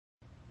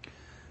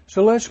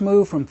So let's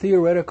move from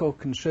theoretical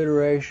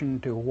consideration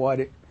to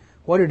what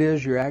it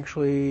is you're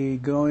actually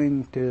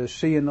going to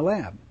see in the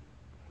lab.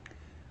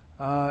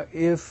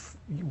 If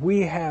we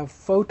have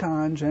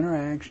photons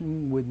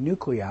interaction with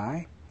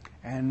nuclei,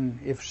 and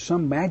if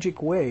some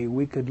magic way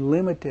we could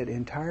limit it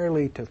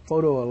entirely to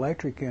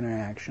photoelectric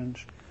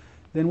interactions,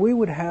 then we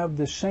would have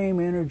the same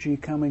energy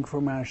coming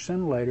from our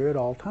scintillator at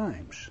all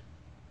times.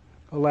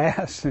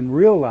 Alas, in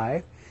real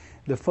life,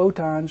 the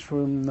photons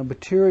from the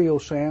material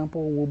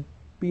sample will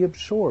be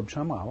absorbed,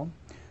 some of them,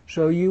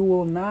 so you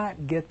will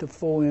not get the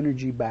full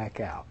energy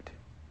back out.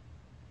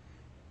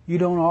 You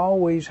don't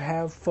always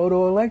have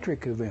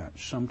photoelectric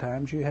events.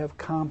 Sometimes you have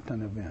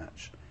Compton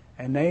events,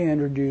 and they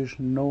introduce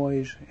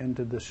noise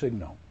into the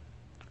signal.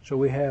 So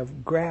we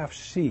have graph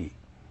C,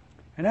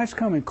 and that's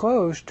coming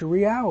close to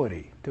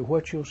reality, to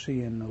what you'll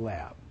see in the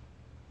lab.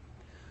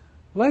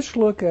 Let's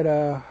look at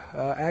a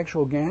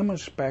actual gamma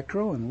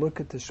spectral and look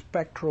at the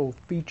spectral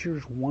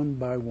features one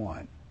by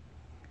one.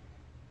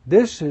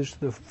 This is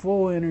the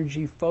full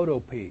energy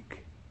photopeak,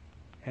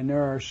 and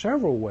there are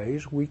several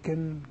ways we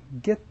can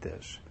get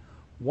this.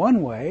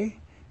 One way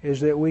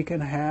is that we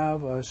can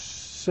have a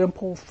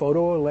simple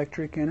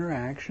photoelectric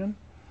interaction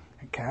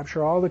and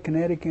capture all the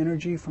kinetic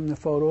energy from the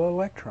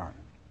photoelectron.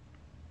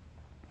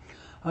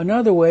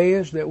 Another way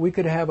is that we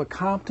could have a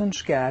Compton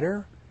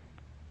scatter,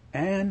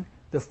 and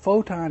the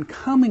photon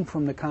coming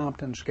from the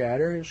Compton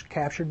scatter is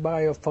captured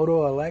by a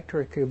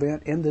photoelectric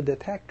event in the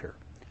detector.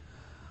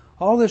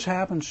 All this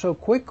happens so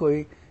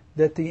quickly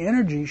that the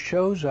energy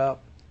shows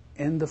up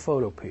in the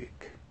photopeak.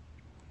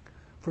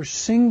 For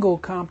single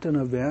Compton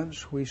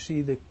events, we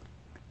see the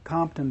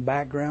Compton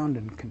background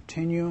and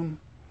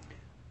continuum.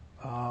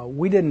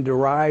 We didn't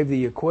derive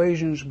the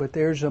equations, but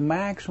there's a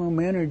maximum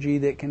energy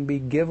that can be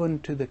given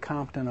to the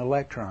Compton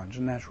electrons,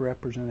 and that's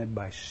represented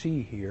by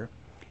C here,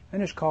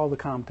 and it's called the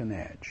Compton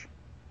edge.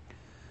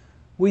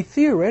 We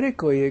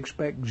theoretically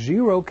expect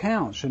zero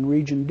counts in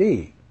region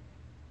D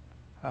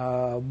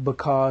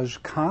because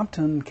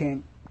Compton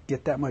can't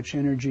get that much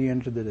energy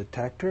into the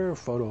detector,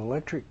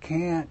 photoelectric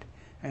can't,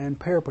 and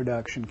pair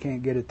production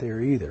can't get it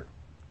there either.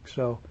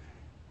 So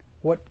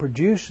what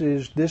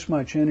produces this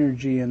much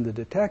energy in the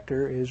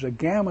detector is a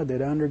gamma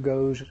that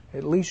undergoes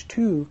at least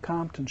two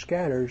Compton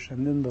scatters,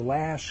 and then the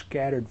last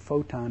scattered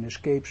photon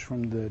escapes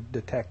from the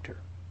detector.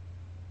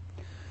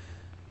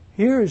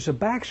 Here is a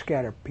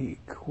backscatter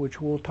peak,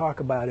 which we'll talk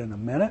about in a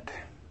minute.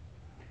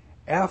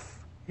 F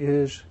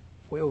is,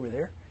 way over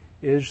there,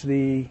 is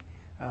the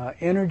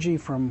energy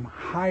from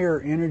higher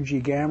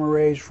energy gamma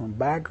rays from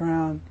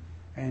background,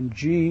 and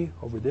G,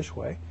 over this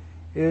way,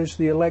 is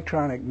the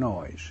electronic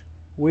noise.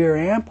 We are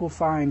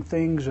amplifying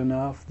things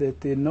enough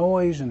that the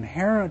noise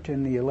inherent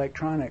in the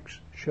electronics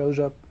shows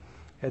up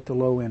at the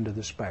low end of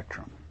the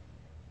spectrum.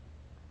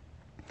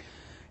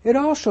 It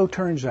also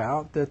turns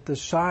out that the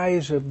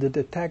size of the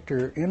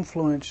detector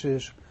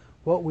influences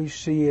what we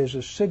see as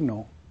a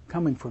signal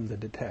coming from the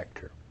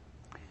detector.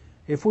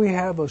 If we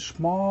have a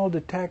small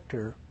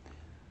detector,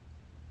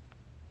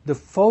 the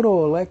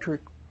photoelectric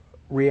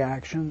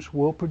reactions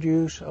will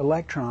produce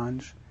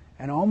electrons,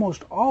 and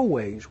almost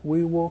always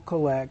we will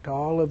collect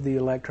all of the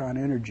electron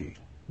energy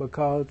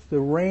because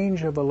the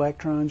range of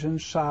electrons in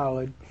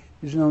solid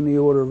is on the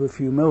order of a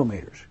few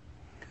millimeters.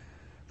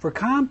 For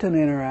Compton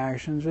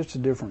interactions, it's a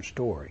different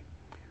story.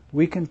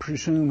 We can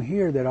presume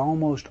here that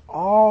almost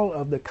all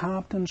of the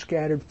Compton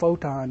scattered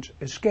photons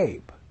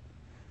escape,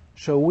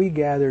 so we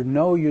gather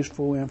no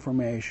useful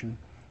information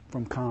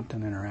from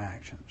Compton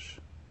interactions.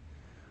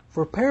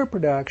 For pair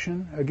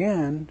production,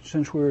 again,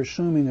 since we're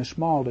assuming a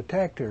small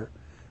detector,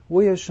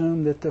 we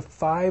assume that the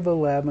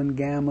 511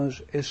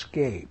 gammas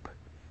escape,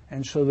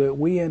 and so that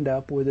we end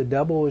up with a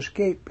double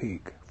escape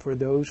peak for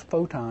those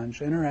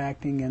photons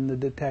interacting in the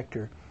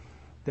detector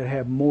that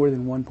have more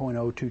than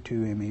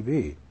 1.022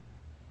 MeV.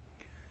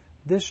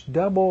 This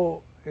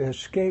double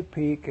escape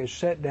peak is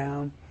set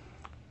down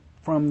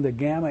from the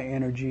gamma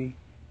energy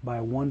by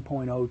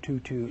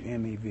 1.022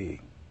 MeV.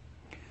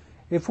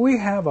 If we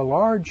have a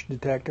large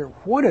detector,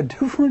 what a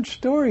different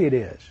story it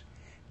is.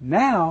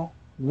 Now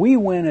we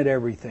win at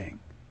everything.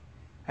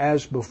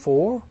 As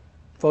before,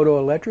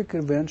 photoelectric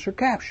events are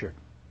captured.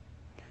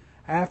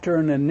 After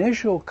an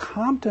initial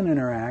Compton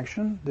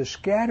interaction, the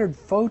scattered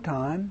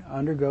photon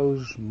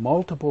undergoes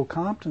multiple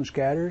Compton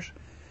scatters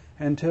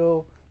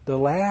until the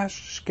last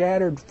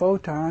scattered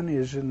photon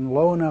is in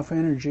low enough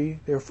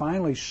energy, they're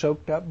finally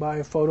soaked up by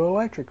a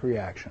photoelectric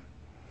reaction.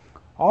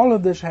 All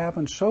of this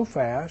happens so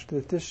fast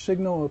that this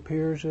signal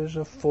appears as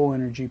a full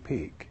energy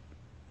peak.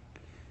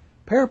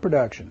 Pair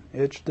production,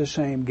 it's the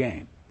same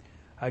game.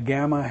 A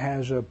gamma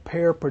has a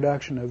pair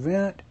production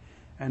event,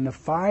 and the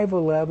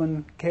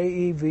 511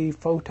 keV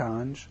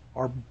photons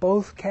are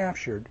both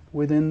captured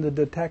within the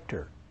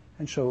detector,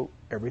 and so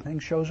everything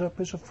shows up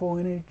as a full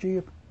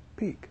energy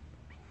peak.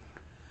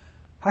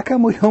 How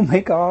come we don't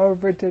make all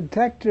of our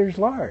detectors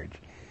large?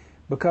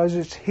 Because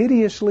it's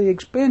hideously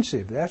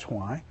expensive, that's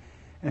why.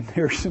 And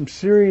there's some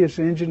serious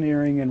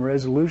engineering and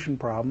resolution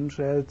problems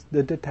as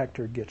the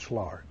detector gets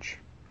large.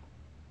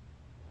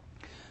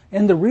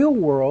 In the real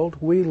world,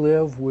 we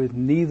live with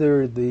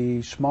neither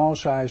the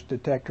small-sized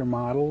detector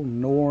model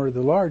nor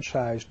the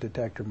large-sized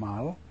detector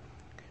model,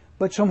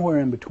 but somewhere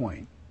in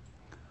between.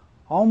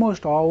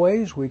 Almost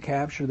always, we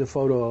capture the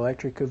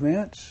photoelectric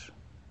events.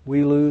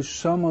 We lose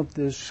some of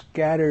the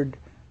scattered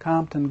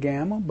Compton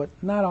gamma, but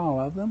not all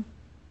of them.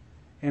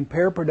 In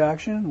pair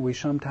production, we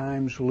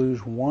sometimes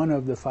lose one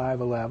of the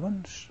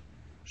 511s.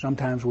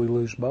 Sometimes we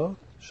lose both.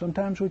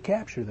 Sometimes we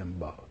capture them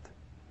both.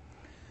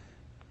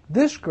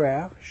 This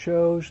graph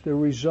shows the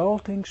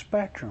resulting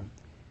spectrum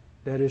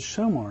that is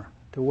similar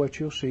to what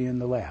you'll see in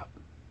the lab.